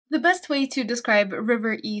The best way to describe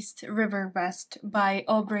River East, River West by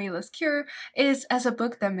Aube Rey Lescure is as a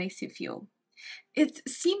book that makes you feel. It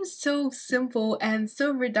seems so simple and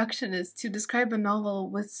so reductionist to describe a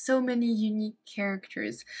novel with so many unique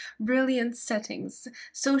characters, brilliant settings,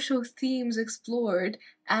 social themes explored,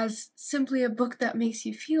 as simply a book that makes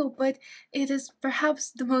you feel, but it is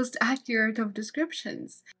perhaps the most accurate of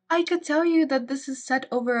descriptions. I could tell you that this is set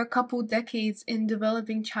over a couple decades in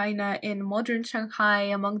developing China, in modern Shanghai,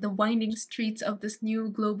 among the winding streets of this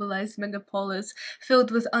new globalized megapolis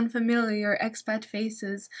filled with unfamiliar expat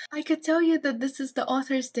faces. I could tell you that this is the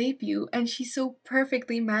author's debut, and she so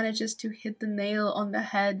perfectly manages to hit the nail on the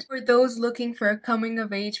head. For those looking for a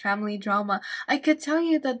coming-of-age family drama, I could tell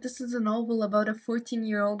you that this is a novel about a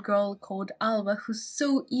 14-year-old girl called Alva who's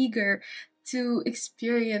so eager to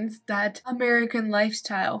experience that American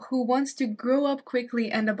lifestyle, who wants to grow up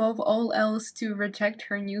quickly and above all else to reject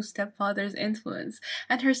her new stepfather's influence.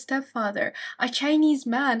 And her stepfather, a Chinese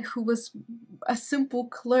man who was a simple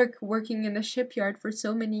clerk working in a shipyard for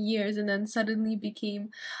so many years and then suddenly became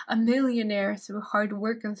a millionaire through hard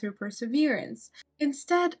work and through perseverance.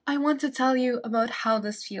 Instead, I want to tell you about how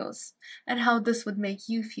this feels and how this would make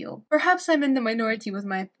you feel. Perhaps I'm in the minority with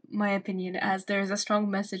my opinion, as there is a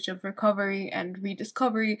strong message of recovery and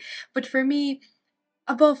rediscovery, but for me,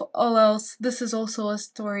 above all else, this is also a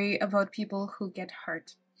story about people who get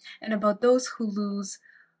hurt and about those who lose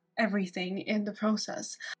everything in the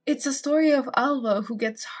process. It's a story of Alva who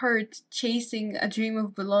gets hurt chasing a dream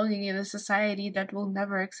of belonging in a society that will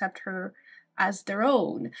never accept her as their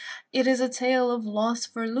own. It is a tale of loss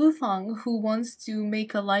for Lufang, who wants to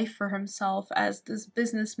make a life for himself as this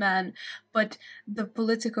businessman, but the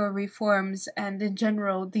political reforms and in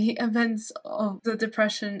general the events of the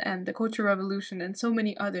Depression and the Cultural Revolution and so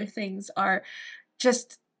many other things are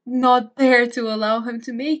just not there to allow him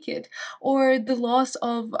to make it, or the loss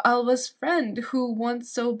of Alva's friend who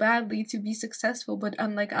wants so badly to be successful but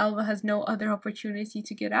unlike Alva has no other opportunity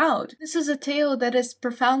to get out. This is a tale that is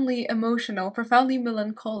profoundly emotional, profoundly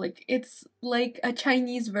melancholic. It's like a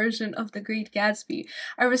Chinese version of The Great Gatsby,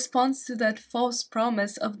 a response to that false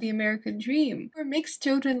promise of the American dream. For mixed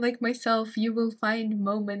children like myself, you will find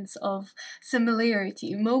moments of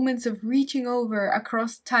similarity, moments of reaching over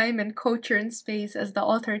across time and culture and space as the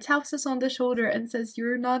author taps us on the shoulder and says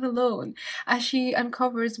you're not alone, as she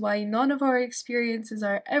uncovers why none of our experiences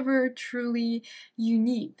are ever truly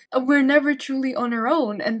unique. We're never truly on our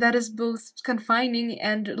own, and that is both confining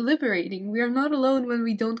and liberating. We are not alone when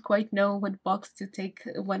we don't quite know what box to take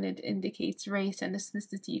when it indicates race and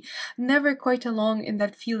ethnicity. Never quite alone in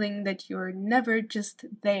that feeling that you're never just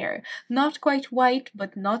there. Not quite white,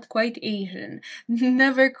 but not quite Asian.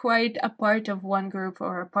 Never quite a part of one group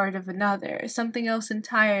or a part of another. Something else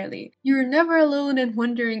entirely. You're never alone in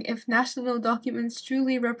wondering if national documents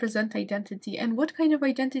truly represent identity, and what kind of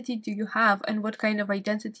identity do you have, and what kind of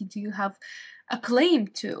identity do you have a claim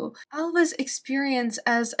to. Alva's experience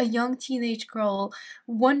as a young teenage girl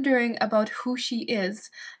wondering about who she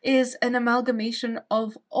is an amalgamation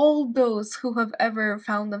of all those who have ever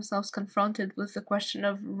found themselves confronted with the question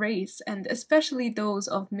of race, and especially those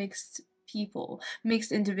of mixed people,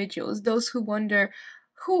 mixed individuals, those who wonder,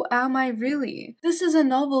 who am I really? This is a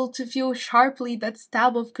novel to feel sharply that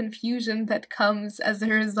stab of confusion that comes as a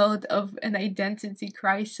result of an identity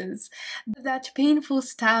crisis. That painful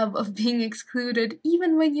stab of being excluded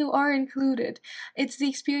even when you are included. It's the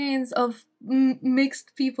experience of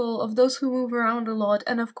mixed people, of those who move around a lot,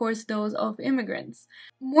 and of course those of immigrants.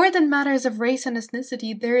 More than matters of race and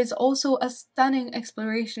ethnicity, there is also a stunning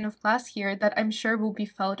exploration of class here that I'm sure will be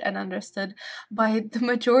felt and understood by the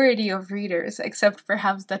majority of readers, except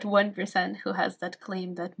perhaps that 1% who has that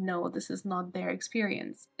claim that no, this is not their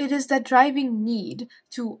experience. It is that driving need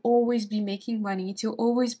to always be making money, to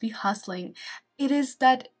always be hustling. It is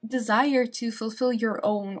that desire to fulfill your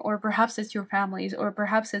own, or perhaps it's your family's, or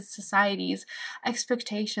perhaps it's society's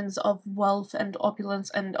expectations of wealth and opulence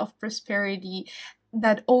and of prosperity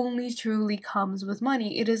that only truly comes with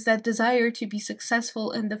money. It is that desire to be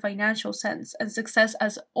successful in the financial sense, and success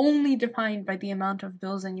as only defined by the amount of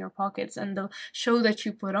bills in your pockets and the show that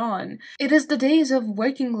you put on. It is the days of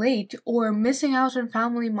working late, or missing out on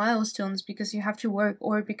family milestones because you have to work,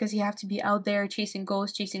 or because you have to be out there chasing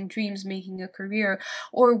goals, chasing dreams, making a career,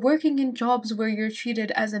 or working in jobs where you're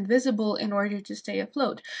treated as invisible in order to stay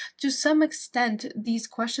afloat. To some extent, these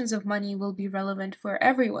questions of money will be relevant for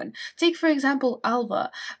everyone. Take, for example, Alva,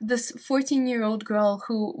 this 14-year-old girl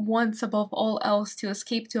who wants above all else to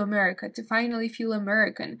escape to America, to finally feel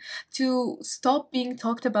American, to stop being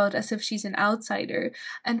talked about as if she's an outsider,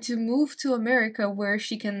 and to move to America where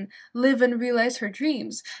she can live and realize her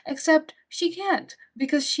dreams. Except She can't,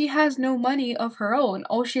 because she has no money of her own.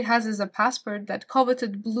 All she has is a passport, that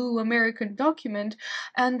coveted blue American document,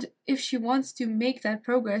 and if she wants to make that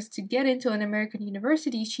progress to get into an American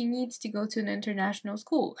university, she needs to go to an international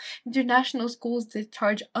school. International schools that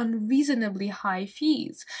charge unreasonably high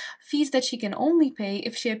fees. Fees that she can only pay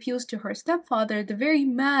if she appeals to her stepfather, the very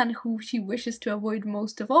man who she wishes to avoid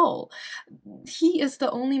most of all. He is the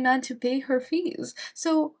only man to pay her fees.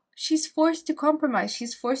 So she's forced to compromise,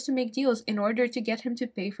 she's forced to make deals in order to get him to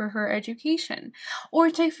pay for her education.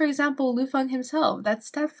 Or take, for example, Lu Feng himself, that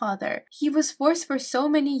stepfather. He was forced for so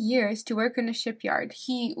many years to work in a shipyard.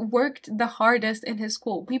 He worked the hardest in his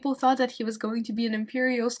school. People thought that he was going to be an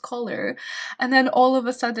imperial scholar, and then all of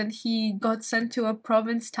a sudden he got sent to a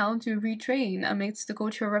province town to retrain amidst the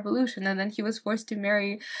Cultural Revolution, and then he was forced to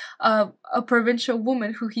marry a provincial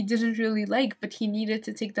woman who he didn't really like, but he needed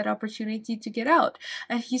to take that opportunity to get out.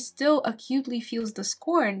 And he still acutely feels the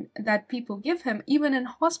scorn that people give him, even in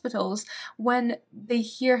hospitals, when they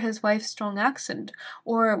hear his wife's strong accent,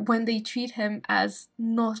 or when they treat him as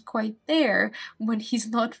not quite there, when he's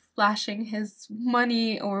not flashing his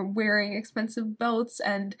money or wearing expensive belts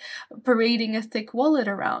and parading a thick wallet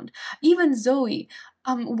around. Even Zoe,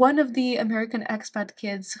 one of the American expat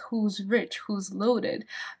kids who's rich, who's loaded,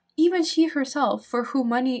 even she herself, for whom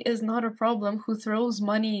money is not a problem, who throws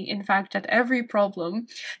money, in fact, at every problem,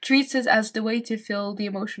 treats it as the way to fill the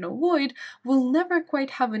emotional void, will never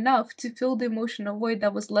quite have enough to fill the emotional void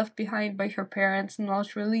that was left behind by her parents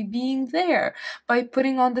not really being there, by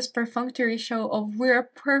putting on this perfunctory show of we're a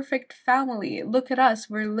perfect family, look at us,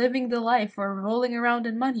 we're living the life, we're rolling around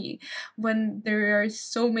in money, when there are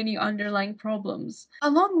so many underlying problems.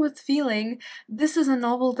 Along with feeling, this is a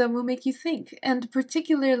novel that will make you think, and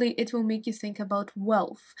particularly it will make you think about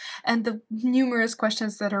wealth and the numerous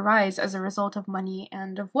questions that arise as a result of money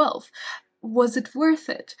and of wealth. Was it worth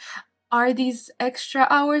it? Are these extra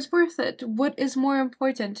hours worth it? What is more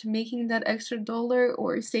important, making that extra dollar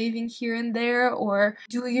or saving here and there? Or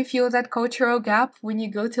do you feel that cultural gap when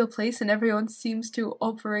you go to a place and everyone seems to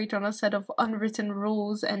operate on a set of unwritten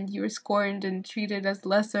rules and you're scorned and treated as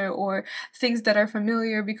lesser, or things that are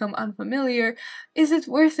familiar become unfamiliar? Is it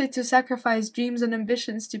worth it to sacrifice dreams and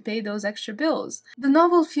ambitions to pay those extra bills? The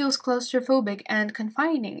novel feels claustrophobic and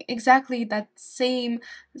confining, exactly that same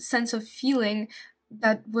sense of feeling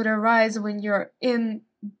that would arise when you're in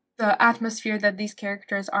the atmosphere that these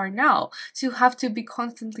characters are now, to have to be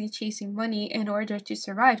constantly chasing money in order to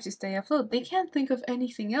survive, to stay afloat. They can't think of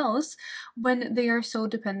anything else when they are so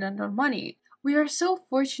dependent on money. We are so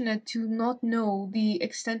fortunate to not know the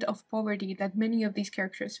extent of poverty that many of these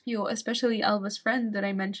characters feel, especially Alva's friend that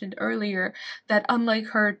I mentioned earlier, that unlike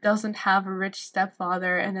her doesn't have a rich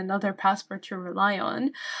stepfather and another passport to rely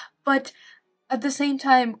on. But at the same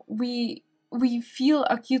time, we feel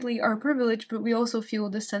acutely our privilege, but we also feel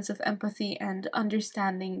this sense of empathy and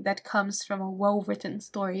understanding that comes from a well-written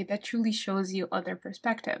story that truly shows you other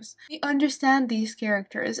perspectives. We understand these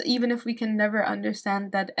characters, even if we can never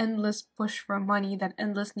understand that endless push for money, that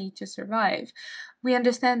endless need to survive. We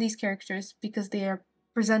understand these characters because they are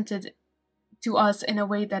presented to us in a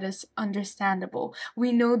way that is understandable.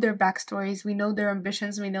 We know their backstories, we know their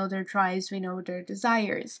ambitions, we know their drives, we know their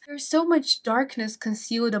desires. There's so much darkness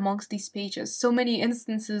concealed amongst these pages, so many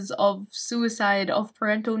instances of suicide, of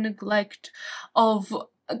parental neglect, of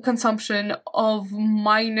consumption, of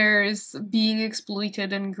minors being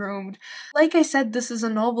exploited and groomed. Like I said, this is a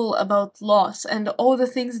novel about loss and all the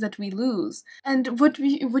things that we lose. And what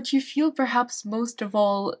you feel perhaps most of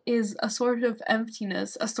all is a sort of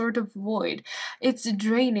emptiness, a sort of void. It's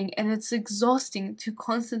draining and it's exhausting to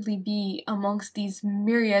constantly be amongst these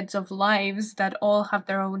myriads of lives that all have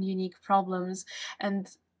their own unique problems and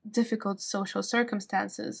difficult social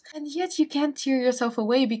circumstances. And yet you can't tear yourself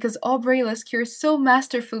away because Aube Rey Lescure so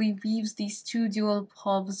masterfully weaves these two dual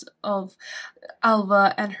paths of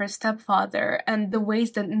Alva and her stepfather, and the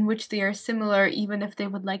ways that in which they are similar even if they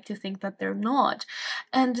would like to think that they're not.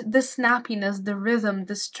 And the snappiness, the rhythm,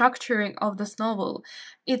 the structuring of this novel,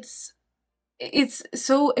 it's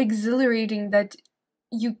so exhilarating that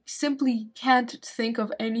you simply can't think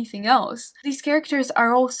of anything else. These characters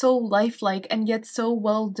are all so lifelike and yet so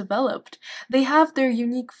well developed. They have their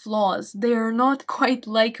unique flaws, they are not quite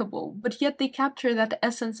likable, but yet they capture that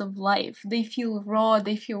essence of life. They feel raw,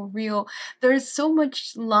 they feel real. There is so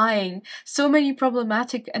much lying, so many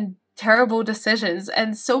problematic and terrible decisions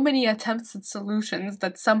and so many attempts at solutions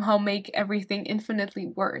that somehow make everything infinitely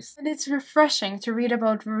worse. And it's refreshing to read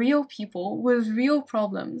about real people with real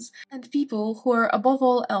problems and people who are above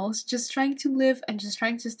all else just trying to live and just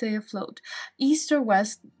trying to stay afloat. East or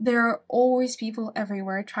West, there are always people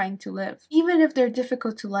everywhere trying to live. Even if they're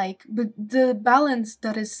difficult to like, but the balance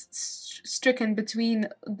that is stricken between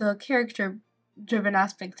the character driven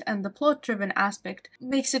aspect and the plot driven aspect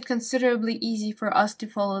makes it considerably easy for us to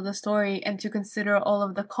follow the story and to consider all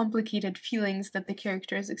of the complicated feelings that the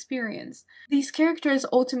characters experience. These characters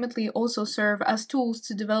ultimately also serve as tools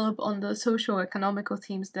to develop on the socio-economical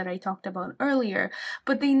themes that I talked about earlier,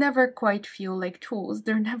 but they never quite feel like tools.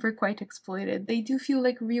 They're never quite exploited. They do feel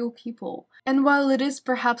like real people. And while it is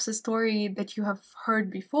perhaps a story that you have heard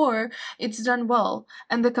before, it's done well,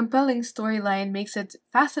 and the compelling storyline makes it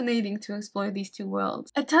fascinating to explore these two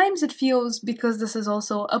worlds. At times it feels, because this is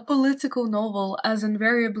also a political novel, as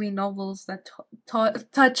invariably novels that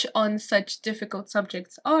touch on such difficult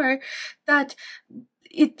subjects are, that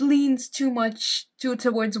it leans too much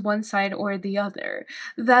towards one side or the other.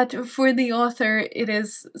 That for the author, it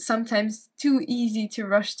is sometimes too easy to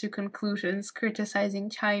rush to conclusions, criticizing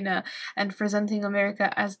China and presenting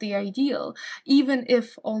America as the ideal, even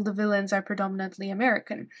if all the villains are predominantly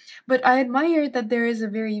American. But I admire that there is a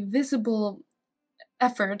very visible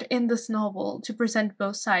effort in this novel to present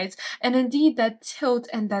both sides, and indeed that tilt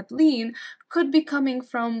and that lean could be coming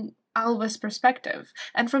from Alva's perspective,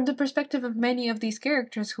 and from the perspective of many of these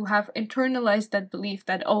characters who have internalized that belief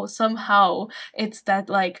that, oh, somehow it's that,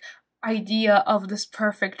 like, idea of this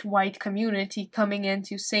perfect white community coming in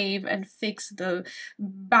to save and fix the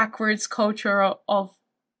backwards culture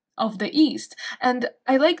of the East. And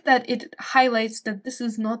I like that it highlights that this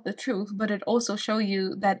is not the truth, but it also shows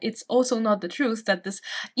you that it's also not the truth that this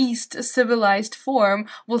East civilized form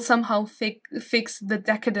will somehow fix the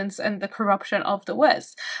decadence and the corruption of the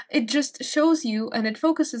West. It just shows you, and it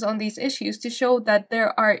focuses on these issues to show that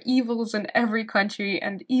there are evils in every country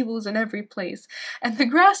and evils in every place, and the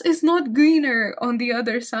grass is not greener on the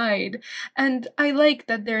other side. And I like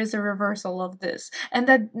that there is a reversal of this, and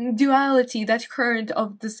that duality, that current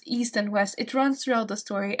of this East and West, it runs throughout the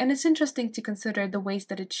story, and it's interesting to consider the ways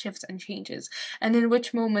that it shifts and changes, and in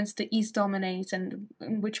which moments the East dominates and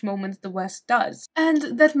in which moments the West does.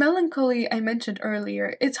 And that melancholy I mentioned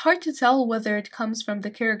earlier, it's hard to tell whether it comes from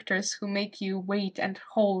the characters who make you wait and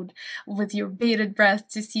hold with your bated breath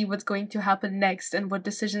to see what's going to happen next and what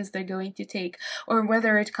decisions they're going to take, or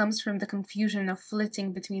whether it comes from the confusion of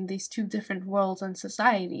flitting between these two different worlds and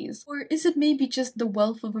societies. Or is it maybe just the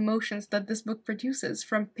wealth of emotions that this book produces,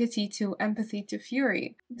 from pity to empathy to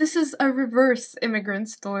fury? This is a reverse immigrant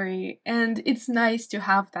story, and it's nice to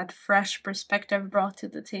have that fresh perspective brought to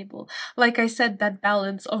the table. Like I said, that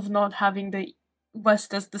balance of not having the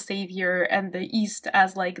West as the savior and the East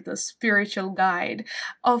as like the spiritual guide,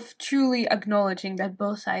 of truly acknowledging that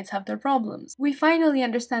both sides have their problems. We finally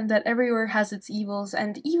understand that everywhere has its evils,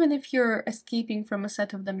 and even if you're escaping from a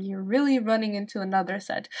set of them, you're really running into another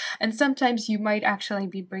set, and sometimes you might actually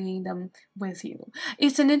be bringing them with you.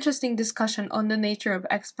 It's an interesting discussion on the nature of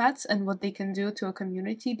expats and what they can do to a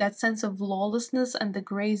community, that sense of lawlessness and the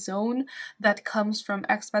gray zone that comes from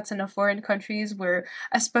expats in foreign countries, where,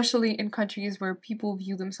 especially in countries where people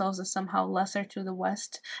view themselves as somehow lesser to the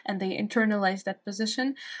West and they internalize that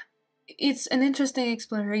position. It's an interesting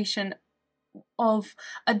exploration of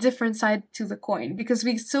a different side to the coin, because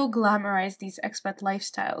we so glamorize these expat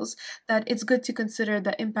lifestyles that it's good to consider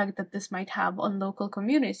the impact that this might have on local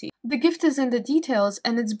community. The gift is in the details,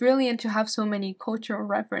 and it's brilliant to have so many cultural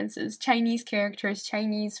references, Chinese characters,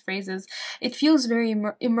 Chinese phrases. It feels very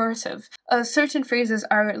immersive. Certain phrases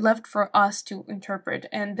are left for us to interpret,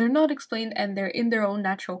 and they're not explained, and they're in their own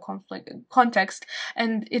natural context,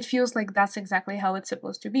 and it feels like that's exactly how it's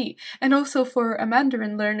supposed to be. And also for a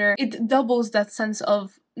Mandarin learner, it doubles that sense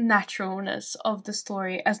of naturalness of the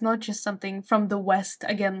story as not just something from the West,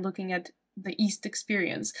 again looking at the East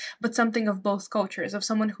experience, but something of both cultures, of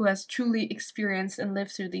someone who has truly experienced and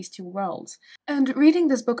lived through these two worlds. And reading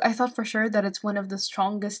this book, I thought for sure that it's one of the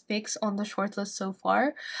strongest picks on the shortlist so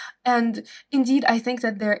far, and indeed I think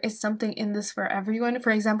that there is something in this for everyone.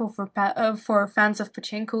 For example, for fans of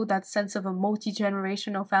Pachinko, that sense of a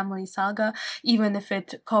multi-generational family saga, even if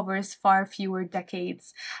it covers far fewer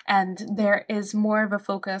decades, and there is more of a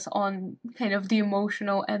focus on kind of the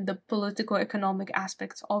emotional and the political economic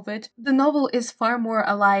aspects of it. The novel novel is far more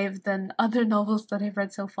alive than other novels that I've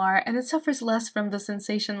read so far, and it suffers less from the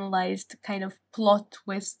sensationalized kind of plot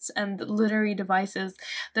twists and literary devices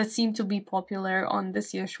that seem to be popular on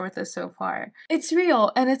this year's shortlist so far. It's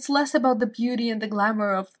real, and it's less about the beauty and the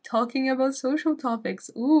glamour of talking about social topics,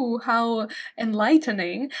 ooh, how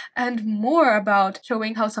enlightening, and more about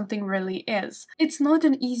showing how something really is. It's not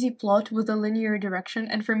an easy plot with a linear direction,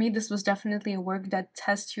 and for me this was definitely a work that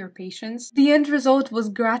tests your patience. The end result was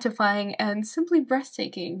gratifying and simply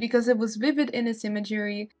breathtaking because it was vivid in its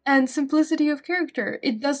imagery and simplicity of character.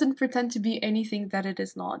 It doesn't pretend to be anything that it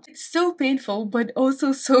is not. It's so painful but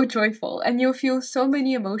also so joyful, and you'll feel so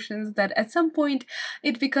many emotions that at some point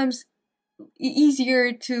it becomes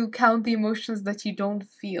easier to count the emotions that you don't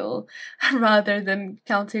feel rather than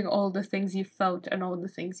counting all the things you felt and all the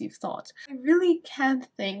things you've thought. I really can't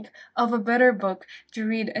think of a better book to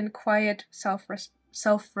read in quiet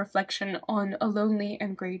self-reflection on a lonely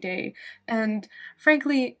and grey day. And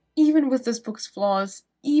frankly, even with this book's flaws,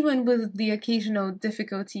 even with the occasional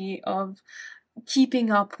difficulty of keeping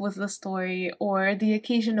up with the story or the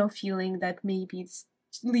occasional feeling that maybe it's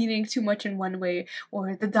leaning too much in one way,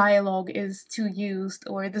 or the dialogue is too used,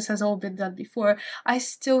 or this has all been done before, I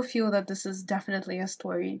still feel that this is definitely a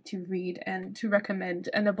story to read and to recommend,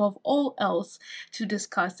 and above all else, to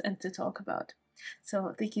discuss and to talk about.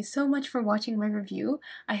 So thank you so much for watching my review.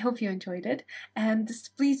 I hope you enjoyed it, and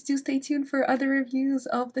please do stay tuned for other reviews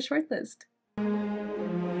of the shortlist.